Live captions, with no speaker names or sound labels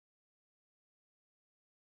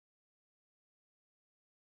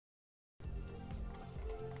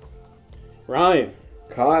Ryan,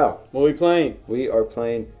 Kyle, what are we playing? we are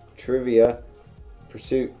playing Trivia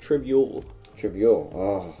Pursuit. Trivial. Trivial.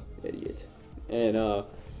 Oh, idiot. And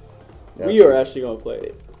That's we are actually going to play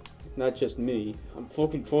it. Not just me. I'm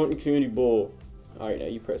fucking trying candy ball. Alright, now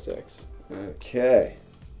you press X. Okay.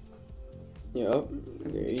 Yep.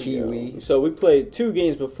 There you Kiwi. go. So we played 2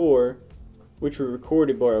 games before, which were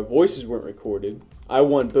recorded, but our voices weren't recorded. I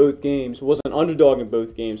won both games. Was an underdog in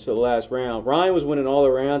both games to the last round. Ryan was winning all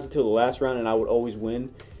the rounds until the last round, and I would always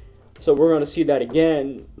win. So we're going to see that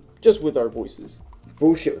again, just with our voices.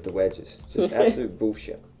 Bullshit with the wedges. Just absolute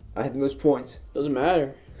bullshit. I had the most points. Doesn't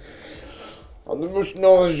matter. I'm the most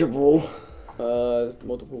knowledgeable.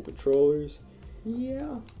 Multiple controllers.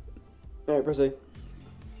 Yeah. Alright, press A.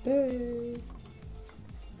 Hey.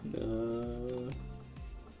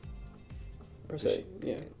 Press A.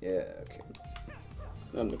 Yeah. Yeah, okay.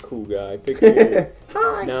 I'm the cool guy. Pick a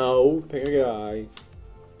Hi. No, pick a guy.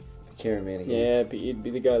 Cameraman again. Yeah, be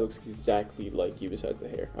the guy that looks exactly like you besides the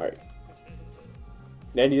hair. Alright.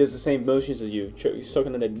 Then he does the same motions as you. He's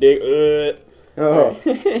sucking on that dick. Oh.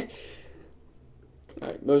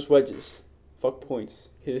 Alright, most wedges. Fuck points.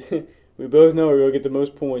 We both know we're going to get the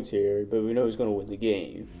most points here, but we know who's going to win the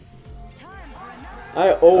game.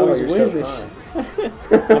 I always you're win so this shit.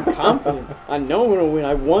 I'm confident. I know I'm going to win.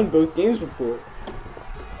 I won both games before.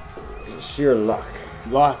 Sheer luck.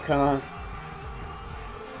 Luck, huh?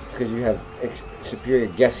 Because you have superior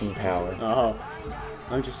guessing power. Oh,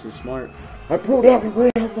 I'm just so smart. I pulled out and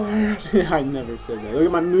ran out my ass. I never said that. Look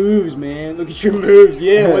at my moves, man. Look at your moves.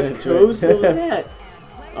 Yeah, West Coast. Look at that.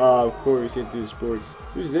 Of course, you have to do sports.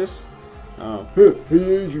 Who's this? Oh. Hey,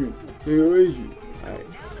 Adrian. Hey, Adrian. Alright.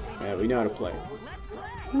 Yeah, we know how to play.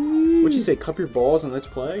 What'd you say? Cup your balls and let's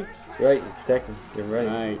play? Right, you protect him. Get ready.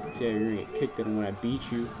 Alright, so yeah, you're gonna get kicked in when I beat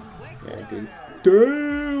you. Yeah, good.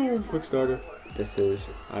 Damn! Quick starter. This is,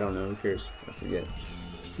 I don't know, who cares? I forget.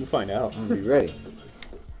 We'll find out. I'm gonna be ready.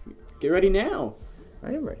 Get ready now.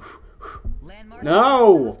 I am ready.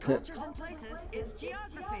 No! Cultures and places is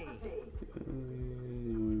geography.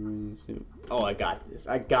 Oh, I got this.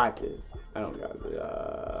 I got this. I don't got this.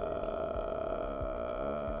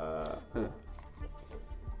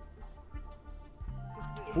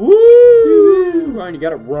 Woo! Ryan, you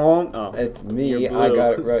got it wrong. Oh, It's me. you're I blue.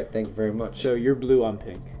 got it right. Thank you very much. So you're blue, I'm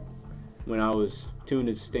pink. When I was tuned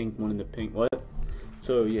to stink, one in the pink. What?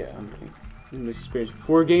 So yeah, I'm pink. I'm the most experienced.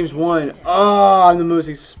 4 games won. Oh, I'm the most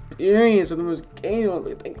experienced. I'm the most game.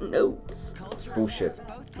 I'm taking notes. Bullshit.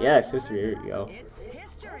 Yes, history. Here we go. It's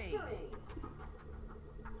history.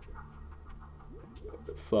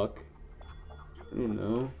 Fuck. I don't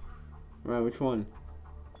know. Right, which one?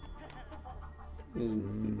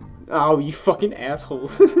 Oh, you fucking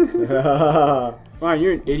assholes. Ryan,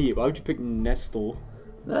 you're an idiot. Why would you pick Nestle?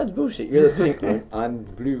 That's bullshit. You're the pink one. I'm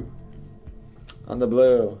blue. I'm the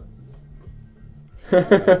blue.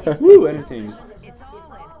 Woo, entertainment. It's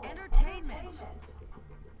all in entertainment.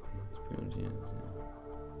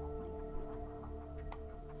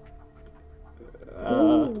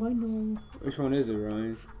 Oh, I know. Which one is it,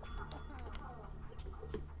 Ryan?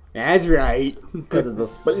 That's right. Because of the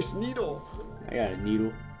Space Needle. I got a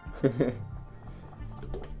needle.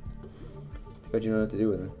 But you know what to do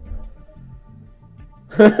with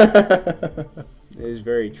it. It is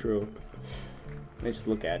very true. Let's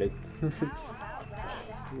look at it.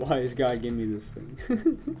 Why is God giving me this thing?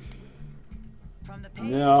 From the page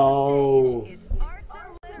No. to the stage, it's arts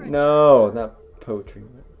and literature. No, not poetry.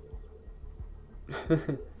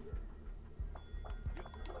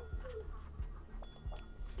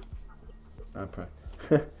 I'm proud.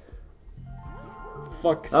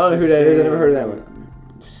 Fuck. I don't know who that is. I never heard of that one.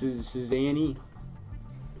 Suzanne.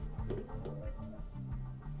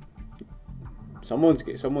 Someone's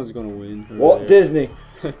gonna win. over Walt there. Disney.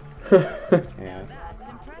 Yeah, That's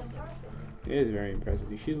impressive. it is very impressive.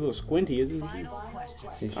 She's a little squinty, isn't she? Final question.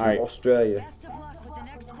 She's from Alright. Australia. Best of luck with the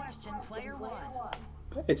next question, player 1.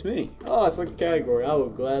 It's me. Oh, it's like a category. I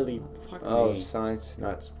would gladly. Fuck Oh, me. science,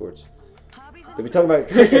 not sports. Hobbies and Did we talk about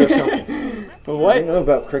cricket or something? I What? don't know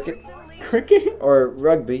about cricket Cricket? or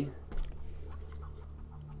rugby.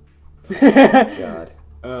 God,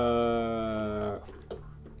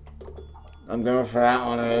 I'm going for that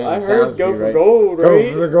one. It I sounds heard to go be for right. gold, Go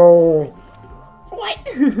right? for the goal. What?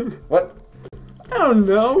 What? I don't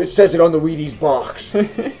know. It says it on the Wheaties box. I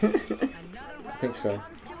another round think so.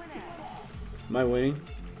 comes to an end. Am I winning?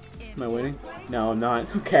 Am I winning? No, I'm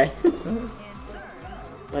not. Okay.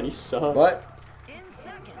 Man, you suck. What? In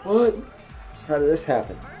second, What? How did this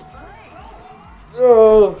happen?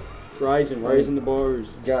 Oh, Rising the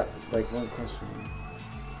bars. got like one question.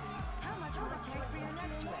 how much will it take for your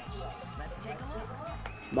next wish? Let's take a look.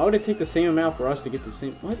 Why would it take the same amount for us to get the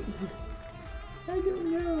same? What? I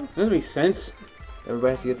don't know. Doesn't make sense.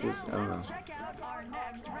 Everybody has to get this. I don't know. Check out our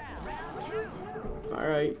next round. Round 2. All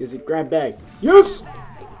right, is it grab bag? Yes.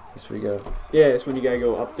 This we go. Yeah, that's when you gotta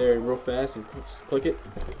go up there real fast and click it.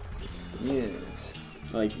 Yes.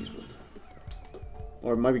 I like these ones.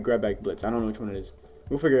 Or it might be grab bag blitz. I don't know which one it is.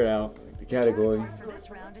 We'll figure it out. The category. For this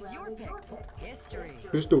round is your pick. History.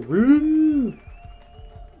 History.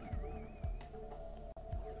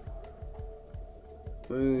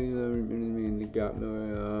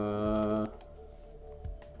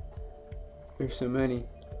 There's so many.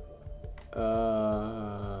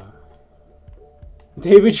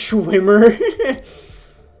 David Schwimmer.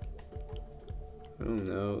 I don't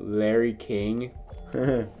know. Larry King.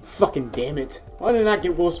 Fucking damn it. Why did I not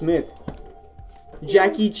get Will Smith?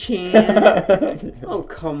 Jackie Chan. Oh,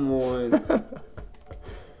 come on.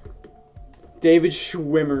 David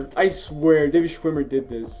Schwimmer. I swear, David Schwimmer did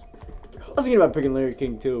this. I was thinking about picking Larry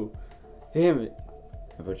King, too. Damn it.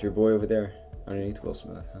 How about your boy over there? Underneath Will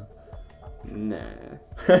Smith, huh? Nah.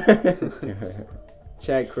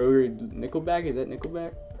 Chad Kroger, Nickelback? Is that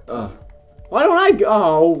Nickelback? Why don't I go?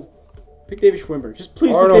 Oh. Pick David Schwimmer. Just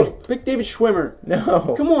please pick David Schwimmer.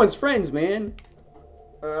 No. Come on, it's friends, man.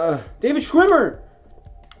 David Schwimmer.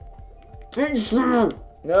 David Schwimmer.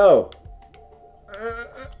 No.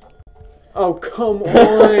 Oh, come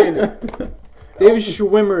on. David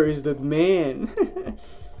Schwimmer is the man.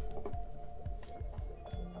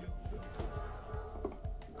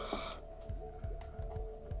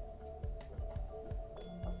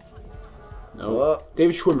 No. Oh.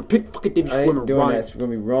 David Schwimmer. Pick fucking David I Schwimmer. ain't doing Ryan. that. It's gonna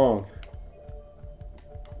be wrong.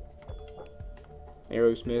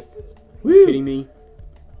 Aerosmith. Woo. Kidding me?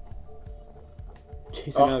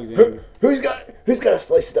 Jason Alexander. Who's got a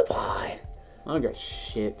slice of the pie? I don't got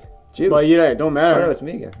shit. Jim. But you know, it don't Oh no, matter. it's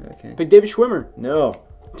me again. Okay. Pick David Schwimmer. No.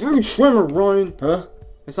 David Schwimmer, Ryan. Huh?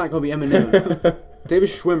 It's not gonna be Eminem. David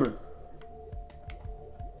Schwimmer.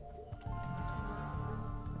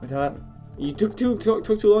 What happened? You took too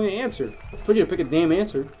long to answer. I told you to pick a damn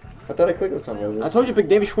answer. I thought I clicked this one. I told you to pick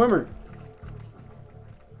David Schwimmer.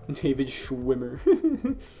 David Schwimmer.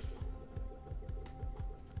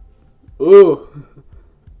 Ooh.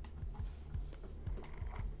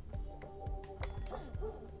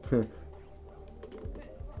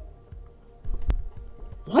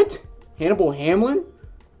 What? Hannibal Hamlin?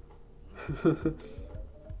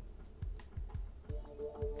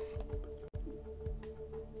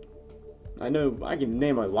 I know I can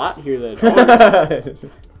name a lot here that aren't.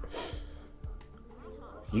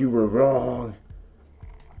 You were wrong.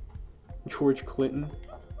 George Clinton.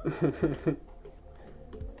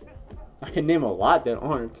 I can name a lot that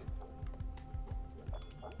aren't.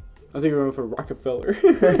 I think we're going for Rockefeller.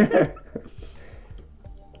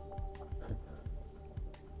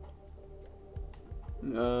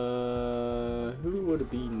 Who would it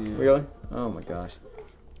be now? Really? Oh my gosh.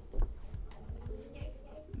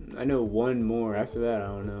 I know one more. After that, I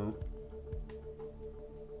don't know.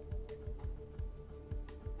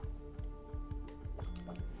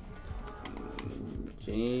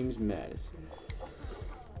 James Madison.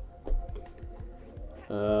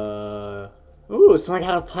 Ooh, so I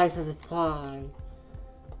got a place to fly.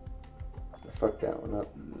 Fuck that one up.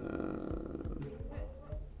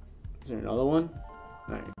 Is there another one?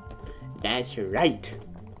 Alright. That's right.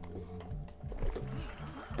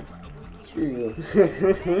 Screw you.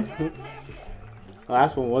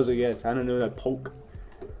 Last one was a guess. I don't know that poke.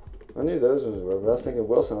 I knew those ones were, but I was thinking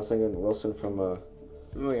Wilson. I was thinking Wilson from Oh,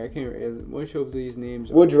 yeah, I can't. Which of these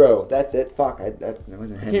names? Woodrow. That's it. Fuck. That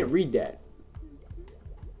wasn't I Henry. can't read that.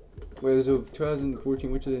 Whereas of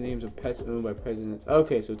 2014, which of the names of pets owned by presidents?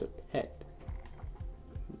 Okay, so it's a pet.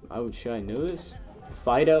 Should I know this?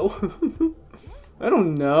 Fido? I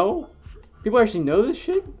don't know. People actually know this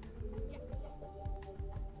shit?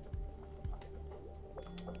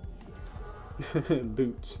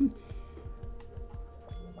 Boots.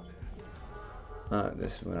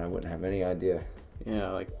 This one I wouldn't have any idea. Yeah,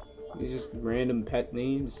 like, these just random pet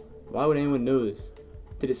names. Why would anyone know this?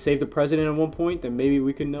 Did it save the president at one point? Then maybe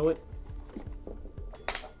we could know it?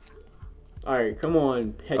 Alright, come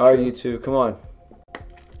on, Petra. Are you two? Come on.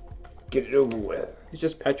 Get it over with. It's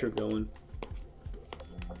just Petra going.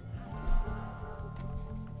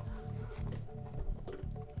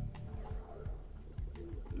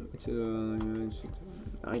 It's 19th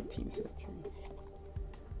century.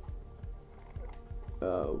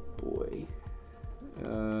 Oh boy.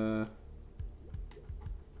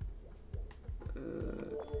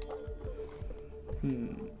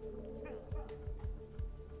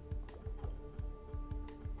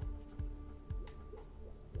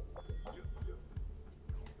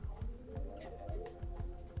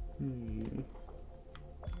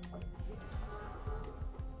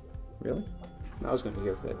 I was gonna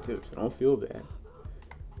guess that too, so don't feel bad.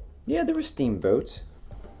 Yeah, there were steamboats.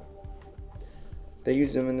 They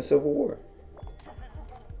used them in the Civil War.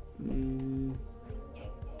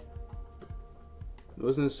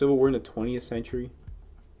 Wasn't the Civil War in the 20th century?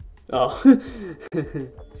 Oh.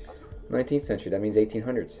 19th century, that means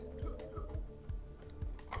 1800s.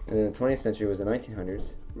 And then the 20th century was the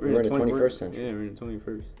 1900s. We're in the 21st century. Yeah, we're in the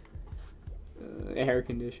 21st. Air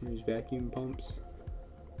conditioners, vacuum pumps.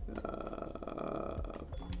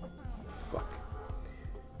 Fuck.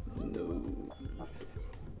 No.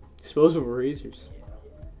 Disposable razors.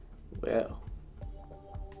 Well.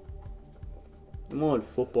 I'm on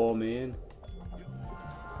football, man.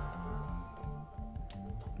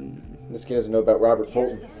 This kid doesn't know about Robert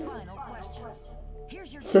Here's Fulton. the final question.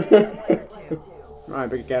 Here's your chance, player 2. Alright,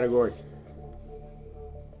 pick a category.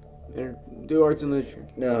 Do arts and literature.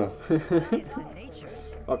 No. Science and nature.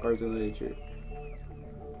 Fuck arts and literature.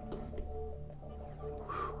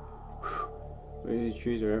 These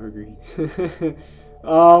trees are evergreens.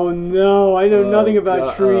 Oh no, I know nothing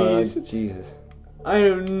about trees. Jesus. I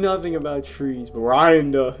know nothing about trees, but Ryan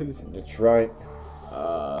does. That's right.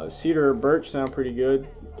 Cedar or birch sound pretty good.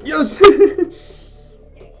 Yes!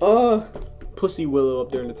 Pussy willow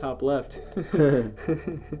up there in the top left.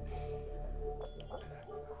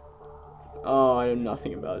 Oh, I know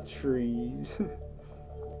nothing about trees.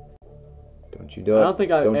 Don't you do it. I don't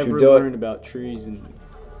think I've Don't ever you do learned it. about trees in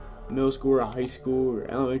middle school or high school or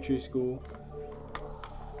elementary school.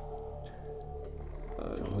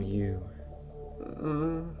 It's all you.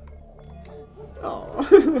 Oh.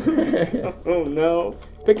 Oh no.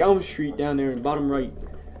 Pick Elm Street down there in bottom right.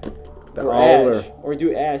 The Or Owler. Ash. Or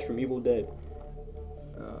do Ash from Evil Dead.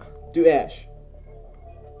 Do Ash.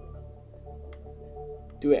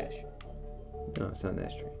 Do Ash. No, it's not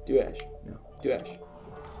that street. Do Ash. No. Do Ash.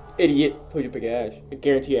 Idiot. Told you to pick Ash. I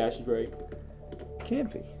guarantee Ash is right. Can't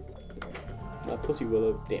be. Not Pussy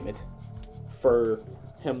Willow. Damn it. Fir.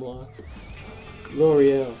 Hemlock.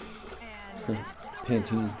 L'Oreal.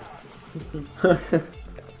 Pantene. What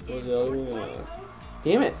was the other one?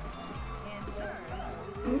 Damn it.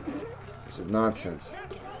 This is nonsense.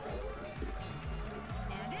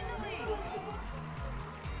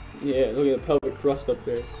 Yeah, look at the pelvic thrust up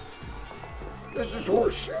there. This is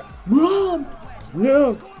horseshit. Mom!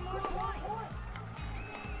 No!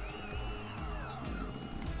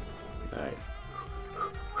 Alright.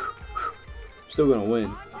 Still gonna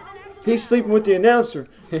win. He's sleeping with the announcer.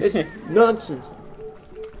 It's nonsense.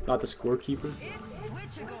 Not the scorekeeper.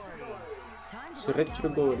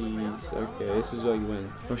 Sretrogoris. Okay, this is how you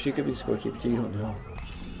win. Oh, she could be the scorekeeper too. You don't know.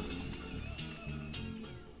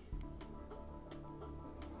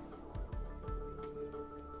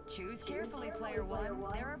 Choose carefully, player 1.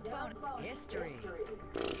 There are bonus. History.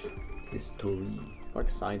 History. Like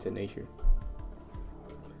science and nature.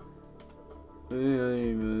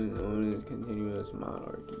 Continuous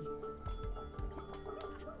monarchy.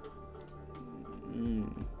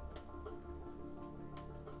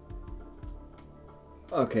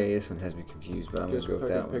 Okay, this one has me confused, but I'm gonna go with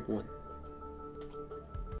that one. Pick one.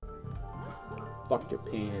 Fuck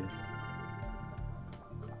Japan.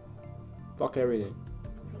 Fuck everything.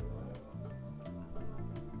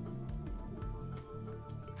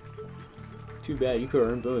 Too bad, you could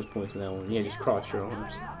earn bonus points on that one. Yeah, just cross your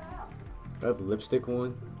arms. I have a lipstick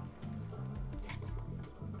one.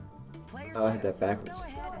 Oh, I hit that backwards. Go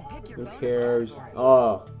ahead and pick your Who bonus cares? category.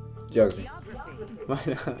 Oh, Geography. Geography. why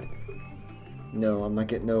not? No, I'm not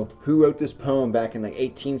getting no. Who wrote this poem back in like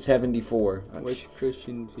 1874? Which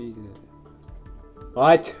Christian season?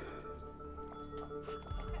 What?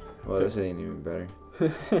 Well, this ain't even better.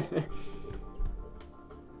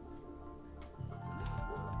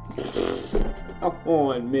 Come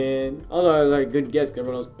on, man. I thought I was like a good guess because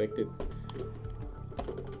everyone else picked it.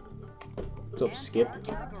 What's up, And Skip? our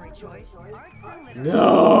category choice, arts and literature.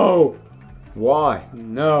 No! Why?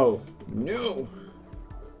 No. No.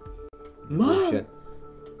 Mom! Oh, shit.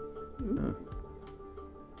 I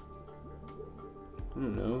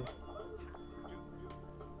don't know.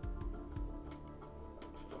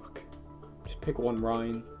 Fuck. Just pick one,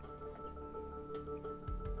 Ryan.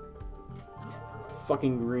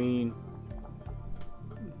 Fucking green.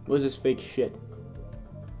 What is this fake shit?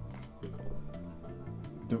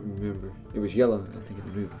 Don't remember. It was yellow, I think, in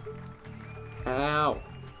the movie. Ow.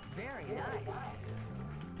 Very nice.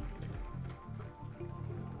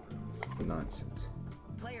 It's nonsense.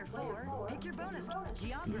 Player 4, pick your bonus.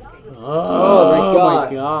 Geography. Oh, my God.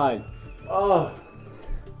 my god. Oh.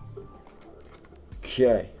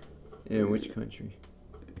 Okay. In which country?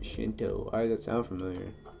 Shinto. Why does that sound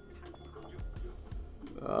familiar?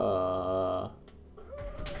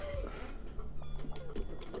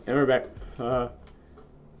 And we're back.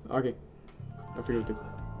 Okay. I forget what to...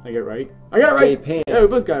 I get it right? I got it right! Pan. Yeah, we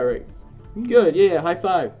both got it right. Good, yeah, high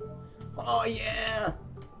five. Oh, yeah!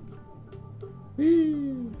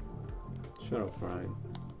 Whee. Shut up, Brian.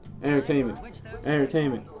 Entertainment.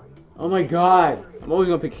 Entertainment. Oh my god! I'm always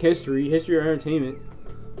gonna pick history. History or entertainment.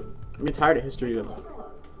 I'm getting tired of history though.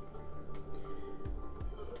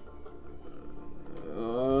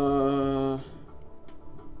 Oh,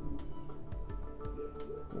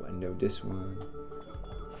 I know this one.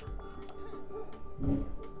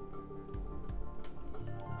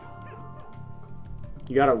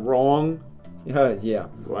 You got it wrong? Yeah.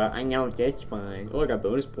 Well, I know that's fine. Oh, I got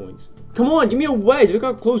bonus points. Come on, give me a wedge. Look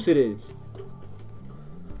how close it is.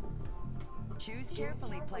 Choose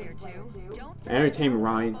carefully, player 2. Don't Entertainment,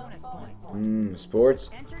 Ryan. bonus points. Sports?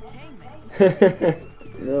 Entertainment.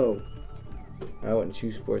 No. I wouldn't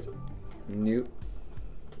choose sports. Nope.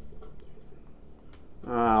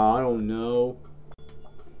 I don't know.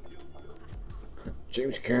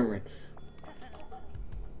 James Cameron.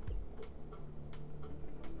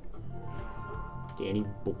 Danny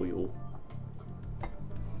Boyle.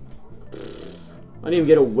 I didn't even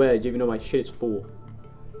get a wedge, even though my shit is full.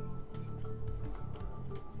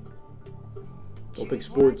 I'll pick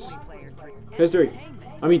sports. History.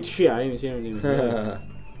 I mean, shit, I didn't even see anything.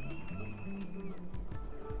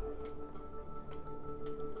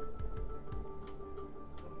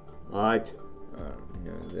 What?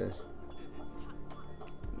 You know this.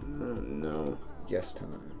 Oh, no. Guess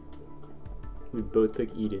time. We both pick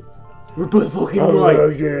Edith. We're both fucking Oh,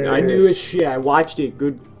 right. yeah. I knew it. Shit, I watched it.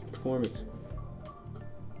 Good performance.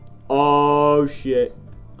 Oh shit!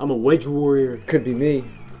 I'm a wedge warrior. Could be me.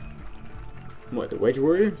 What, the wedge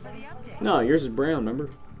warrior? For the update. No, yours is brown. Remember?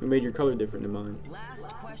 We made your color different than mine. Last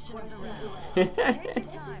question of the round. Take your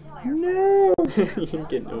time, player. No. You didn't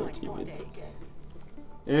get no achievements.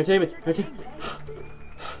 Entertainment. Entertainment.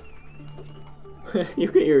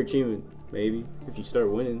 You get your achievement, maybe, if you start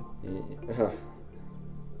winning. Yeah.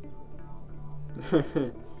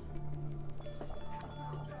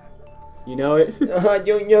 You know it? I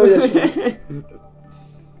don't know this one.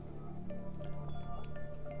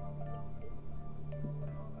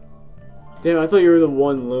 Damn, I thought you were the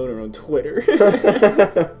one loner on Twitter.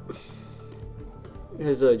 It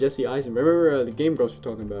has Jesse Eisenberg. Remember the Game Girls were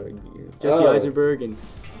talking about it? Jesse Oh. Eisenberg and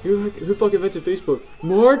who fucking invented Facebook?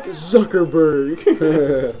 Mark Zuckerberg. In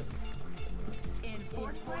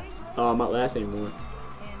 4th place. Oh, I'm not last anymore.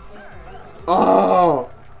 In 3rd. Oh,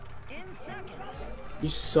 In 2nd. you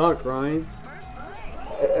suck, Ryan.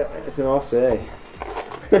 1st place. It's an off day.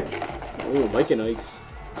 Oh, Mike and Ike's.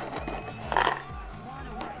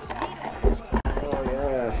 Oh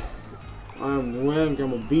yeah. I'm Wang.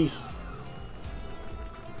 I'm a beast.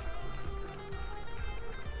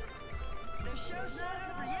 The show's not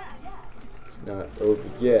over yet. It's not over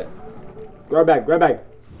yet. Grab bag. Grab bag.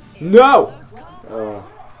 No. Oh.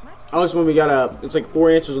 Oh, this one we gotta. It's like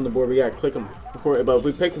 4 answers on the board. We gotta click them before. But if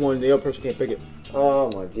we pick one, the other person can't pick it. Oh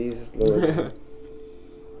my Jesus Lord.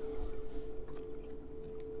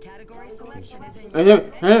 Category selection is in And your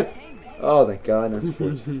then- entertainment. Oh thank God, no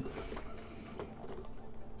sports.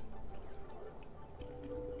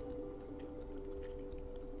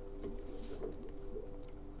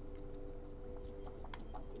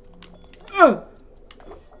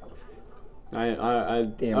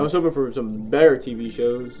 Damn I was it. hoping for some better TV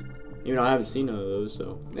shows, even though I haven't seen none of those.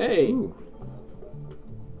 So hey, Ooh.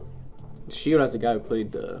 Shield has the guy who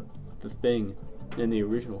played the Thing in the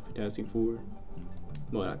original Fantastic Four.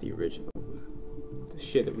 Well, not the original, the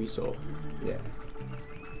shit that we saw. Yeah.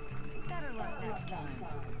 Better luck next time.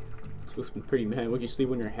 This looks pretty mad. Would you sleep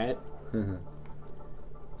on your hat?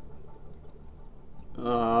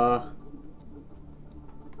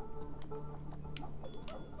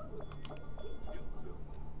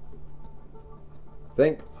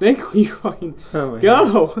 Think. You fucking Oh my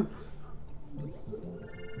go.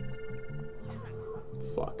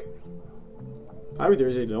 Fuck. Power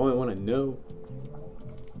Thursday is the only one I know.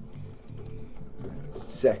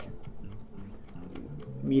 Second.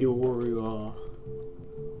 Meteor.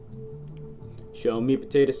 Show me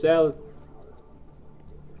potato salad.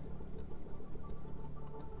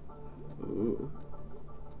 Ooh.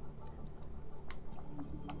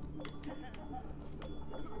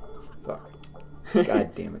 Fuck.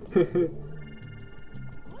 God damn it.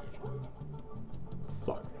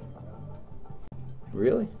 Fuck.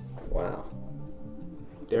 Really? Wow.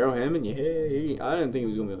 Daryl Hammond, yeah. I didn't think he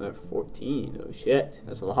was gonna be on that for 14. Oh shit,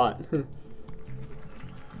 that's a lot.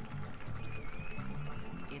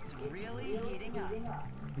 It's really heating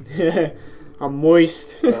up. I'm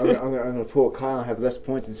moist. I'm gonna pull Kyle and have less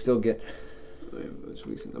points and still get. Most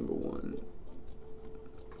weeks at number 1.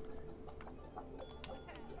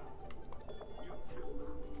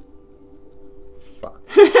 Fuck.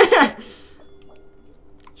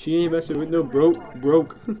 She ain't messing with no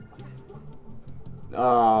broke.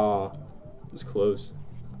 Ah, it was close.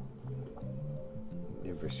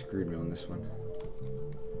 You ever screwed me on this one.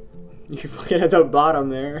 You're fucking at the bottom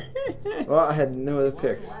there. Well, I had no other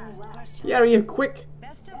picks. Last question. Yeah, you're quick.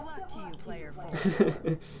 Best of luck to you, player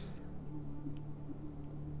 4.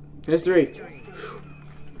 History.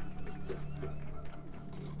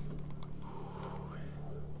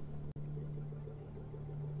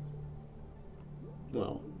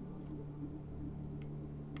 Well.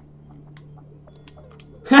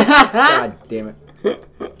 God damn it.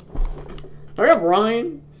 Hurry up,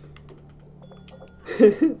 Ryan.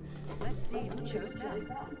 Let's see who chose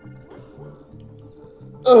best.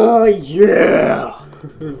 Oh, yeah!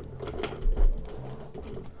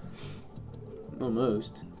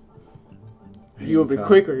 Almost. You would have been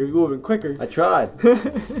quicker. You would have been quicker. I tried.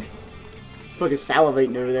 Fucking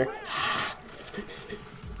salivating over there.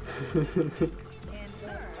 In third.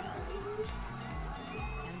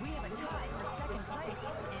 And we have a tie for second place.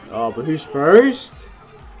 And Oh, but who's first?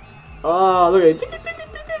 Oh, look at it.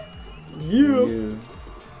 You. You.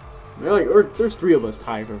 There's 3 of us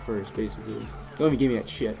tied for first, basically. Don't even give me that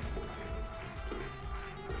shit.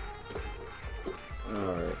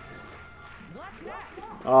 Alright. what's next?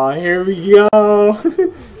 Oh, here we go.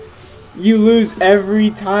 You lose every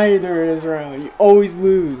time during this round. You always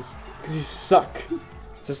lose. Because you suck.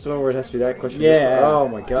 Is this the one where it has to be that question? Yeah. Oh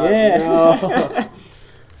my god. Yeah.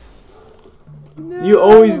 No. You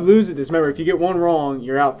always lose at this. Remember, if you get one wrong,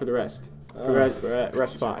 you're out for the rest. For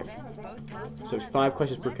rest 5. Events both past and So it's present. 5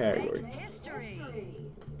 questions per Let's make category. history.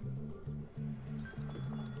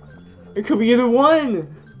 It could be either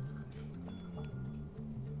one.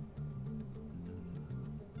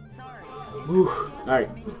 Sorry. Whew. All right.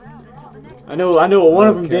 Move around until the next I know what one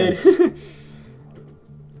of them Okay. did.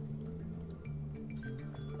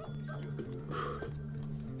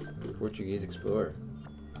 Portuguese explorer.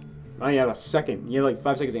 I have a second. You have like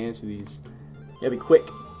 5 seconds to answer these. You gotta be quick.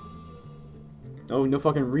 Oh, no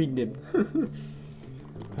fucking reading it.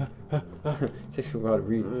 Takes me a while to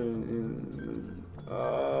read.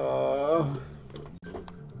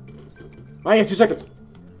 I have 2 seconds.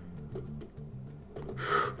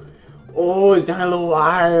 Oh, it's down to the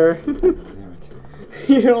wire. Damn it.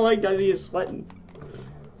 You don't like that? He's sweating.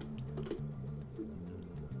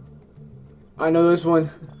 I know this one.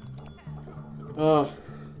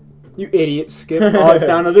 You idiot, Skip. Oh, it's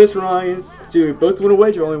down to this, Ryan. Dude, both win a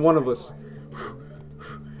wedge or only one of us?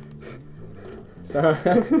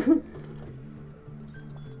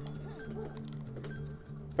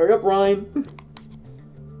 Hurry up, Ryan.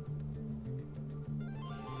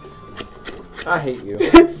 I hate you.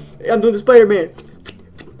 I'm doing the Spider-Man.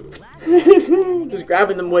 Just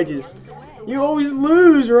grabbing them wedges. You always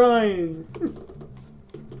lose, Ryan.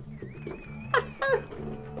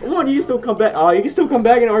 Come on, you can still come back. Oh, you can still come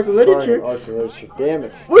back in arts and literature. Arts and literature. Damn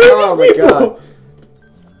it. What are Oh these my people? god.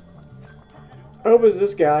 I hope it's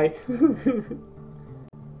this guy.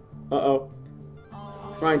 Uh-oh.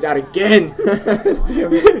 Ryan's out again.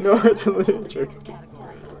 No arts and literature.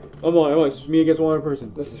 Come on, it's me against one other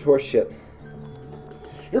person. This is horse shit.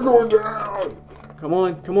 You're going down. Come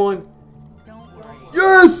on. Don't worry.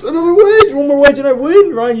 Yes, another wedge. One more wedge and I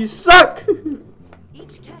win. Ryan, you suck.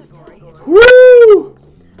 Each category is Woo!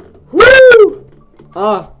 Woo!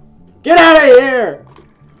 Get out of here!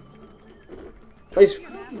 Nice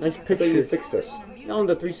I thought you picture. fixed this. On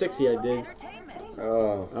the 360 I did. entertainment.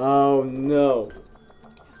 Oh. Oh no.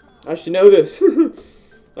 I should know this.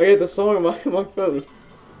 I got the song on my phone.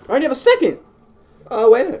 I already have a second. Oh,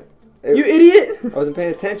 wait a minute. You idiot! I wasn't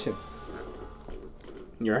paying attention.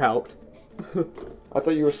 You're helped. I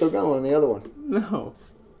thought you were still going on the other one. No.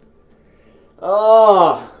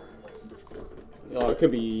 Oh. Oh, it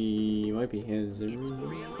could be. It might be his.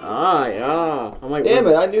 Ah, yeah. I might Damn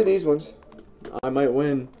win. it, I knew these ones. I might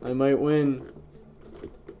win. I might win.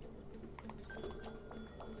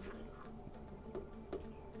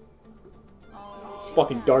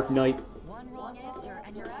 Fucking Dark Knight. One wrong answer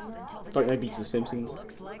and you're out until the Dark Knight next beats The category. Simpsons.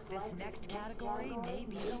 Looks like this next category may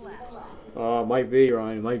be the last. Might be,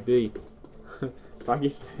 Ryan. It might be.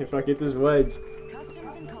 if I get this wedge.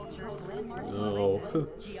 Customs and cultures, landmarks No. and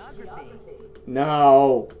places, geography.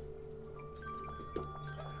 No.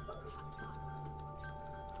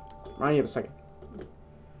 Ryan, you have a second.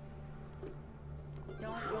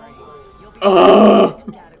 Don't worry. You'll be Ugh. in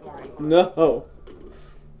the next category. No.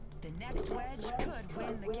 The next wedge could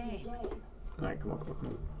win the game. Alright, come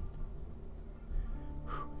on.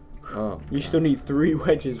 Oh. You still need 3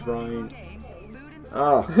 wedges, Ryan. Games, food and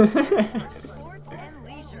Oh. sports and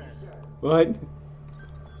leisure. What?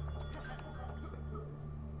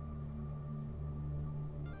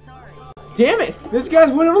 Sorry. Damn it! This guy's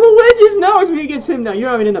winning all the wedges. No, it's me against him now. You're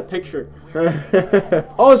not even in the picture.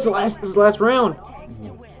 Oh, it's the last round. Takes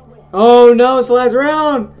to win. Oh no, it's the last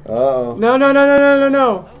round. Uh-oh. No, no, no, no, no, no,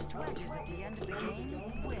 no. Most wedges at the end of the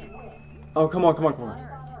game wins. Oh, come on, come on, come on.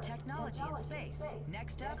 Earth, technology and space.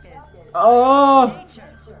 Next up is Oh, nature.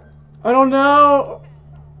 I don't know.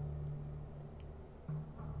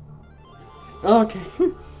 Okay.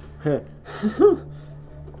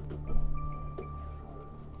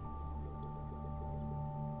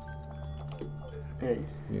 Hey,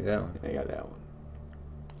 Knew that one. I got that one.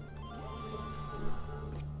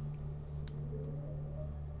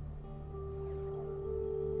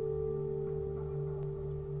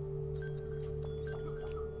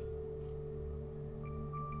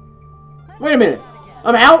 Wait a minute.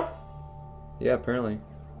 I'm out? Yeah, apparently.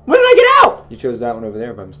 When did I get out? You chose that one over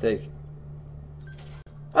there by mistake.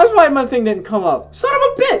 That's why my thing didn't come up. Son of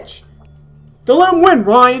a bitch! Don't let him win,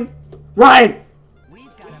 Ryan. Ryan! We've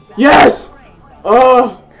got a Yes! brains on.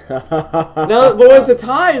 Oh! Now, but it's a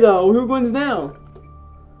tie, though. Who wins now?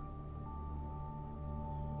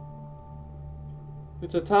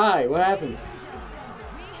 It's a tie. What happens?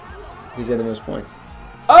 Who's got the most points?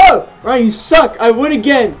 Oh! Ryan, you suck. I win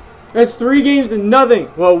again. That's 3 games to nothing.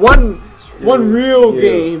 Well, one real you.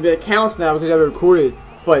 game that counts now because I recorded.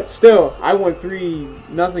 But still, I won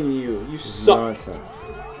 3-0 to you. You suck. Nonsense.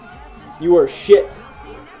 You are shit. See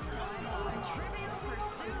you next time on Trivial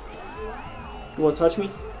Pursuit. You wanna touch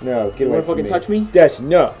me? No, get You away wanna from fucking me. touch me? That's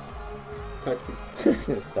enough. Touch me.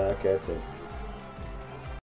 Okay, that's it.